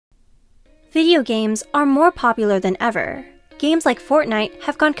Video games are more popular than ever. Games like Fortnite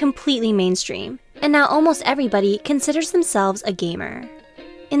have gone completely mainstream, and now almost everybody considers themselves a gamer.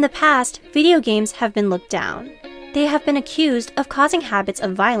 In the past, video games have been looked down. They have been accused of causing habits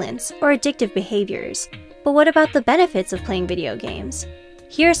of violence or addictive behaviors. But what about the benefits of playing video games?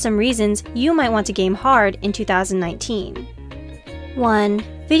 Here are some reasons you might want to game hard in 2019. 1.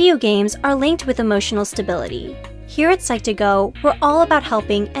 Video games are linked with emotional stability. Here at Psych2Go, we're all about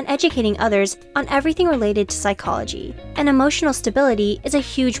helping and educating others on everything related to psychology, and emotional stability is a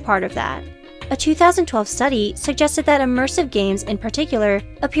huge part of that. A 2012 study suggested that immersive games in particular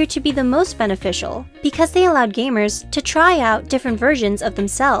appeared to be the most beneficial because they allowed gamers to try out different versions of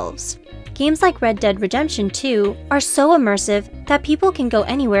themselves. Games like Red Dead Redemption 2 are so immersive that people can go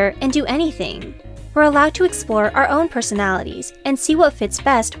anywhere and do anything. We're allowed to explore our own personalities and see what fits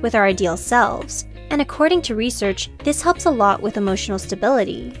best with our ideal selves. And according to research, this helps a lot with emotional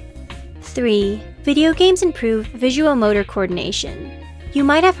stability. 3. Video games improve visual-motor coordination. You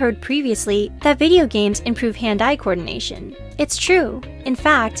might have heard previously that video games improve hand-eye coordination. It's true. In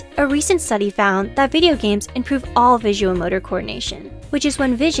fact, a recent study found that video games improve all visual-motor coordination, which is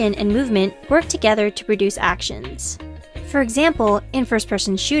when vision and movement work together to produce actions. For example, in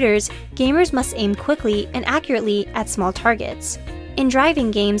first-person shooters, gamers must aim quickly and accurately at small targets. In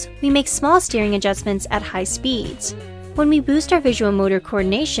driving games, we make small steering adjustments at high speeds. When we boost our visual motor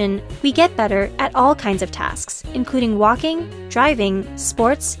coordination, we get better at all kinds of tasks, including walking, driving,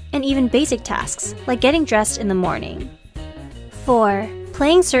 sports, and even basic tasks, like getting dressed in the morning. 4.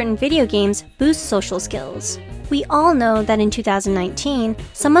 Playing certain video games boosts social skills. We all know that in 2019,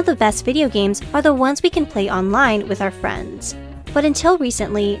 some of the best video games are the ones we can play online with our friends. But until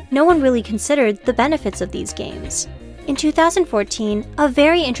recently, no one really considered the benefits of these games. In 2014, a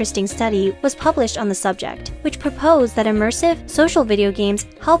very interesting study was published on the subject, which proposed that immersive, social video games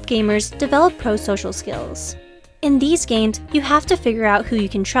help gamers develop pro-social skills. In these games, you have to figure out who you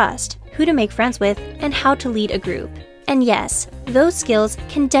can trust, who to make friends with, and how to lead a group. And yes, those skills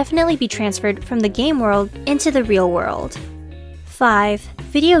can definitely be transferred from the game world into the real world. 5.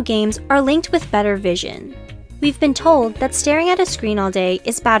 Video games are linked with better vision. We've been told that staring at a screen all day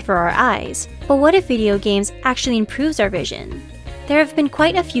is bad for our eyes, but what if video games actually improves our vision? There have been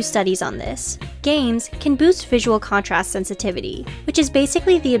quite a few studies on this. Games can boost visual contrast sensitivity, which is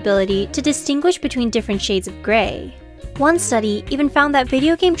basically the ability to distinguish between different shades of gray. One study even found that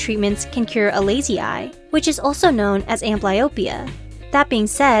video game treatments can cure a lazy eye, which is also known as amblyopia. That being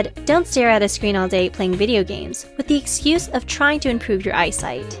said, don't stare at a screen all day playing video games with the excuse of trying to improve your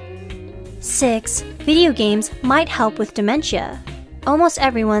eyesight. 6. Video games might help with dementia. Almost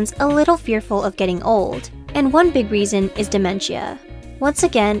everyone's a little fearful of getting old, and one big reason is dementia. Once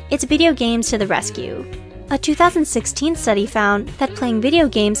again, it's video games to the rescue. A 2016 study found that playing video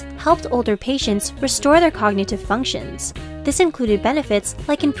games helped older patients restore their cognitive functions. This included benefits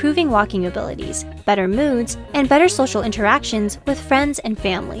like improving walking abilities, better moods, and better social interactions with friends and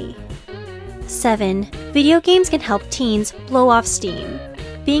family. 7. Video games can help teens blow off steam.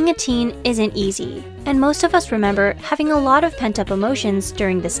 Being a teen isn't easy, and most of us remember having a lot of pent-up emotions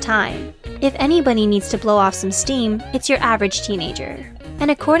during this time. If anybody needs to blow off some steam, it's your average teenager.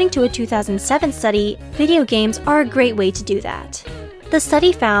 And according to a 2007 study, video games are a great way to do that. The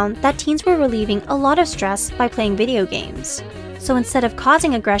study found that teens were relieving a lot of stress by playing video games. So instead of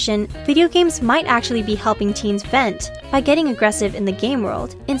causing aggression, video games might actually be helping teens vent by getting aggressive in the game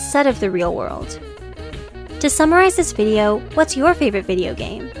world instead of the real world. To summarize this video, what's your favorite video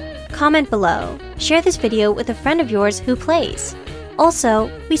game? Comment below. Share this video with a friend of yours who plays.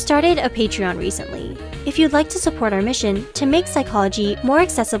 Also, we started a Patreon recently. If you'd like to support our mission to make psychology more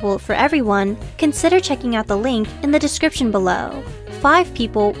accessible for everyone, consider checking out the link in the description below. 5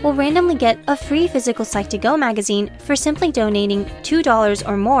 people will randomly get a free physical Psych2Go magazine for simply donating $2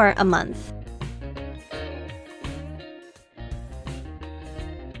 or more a month.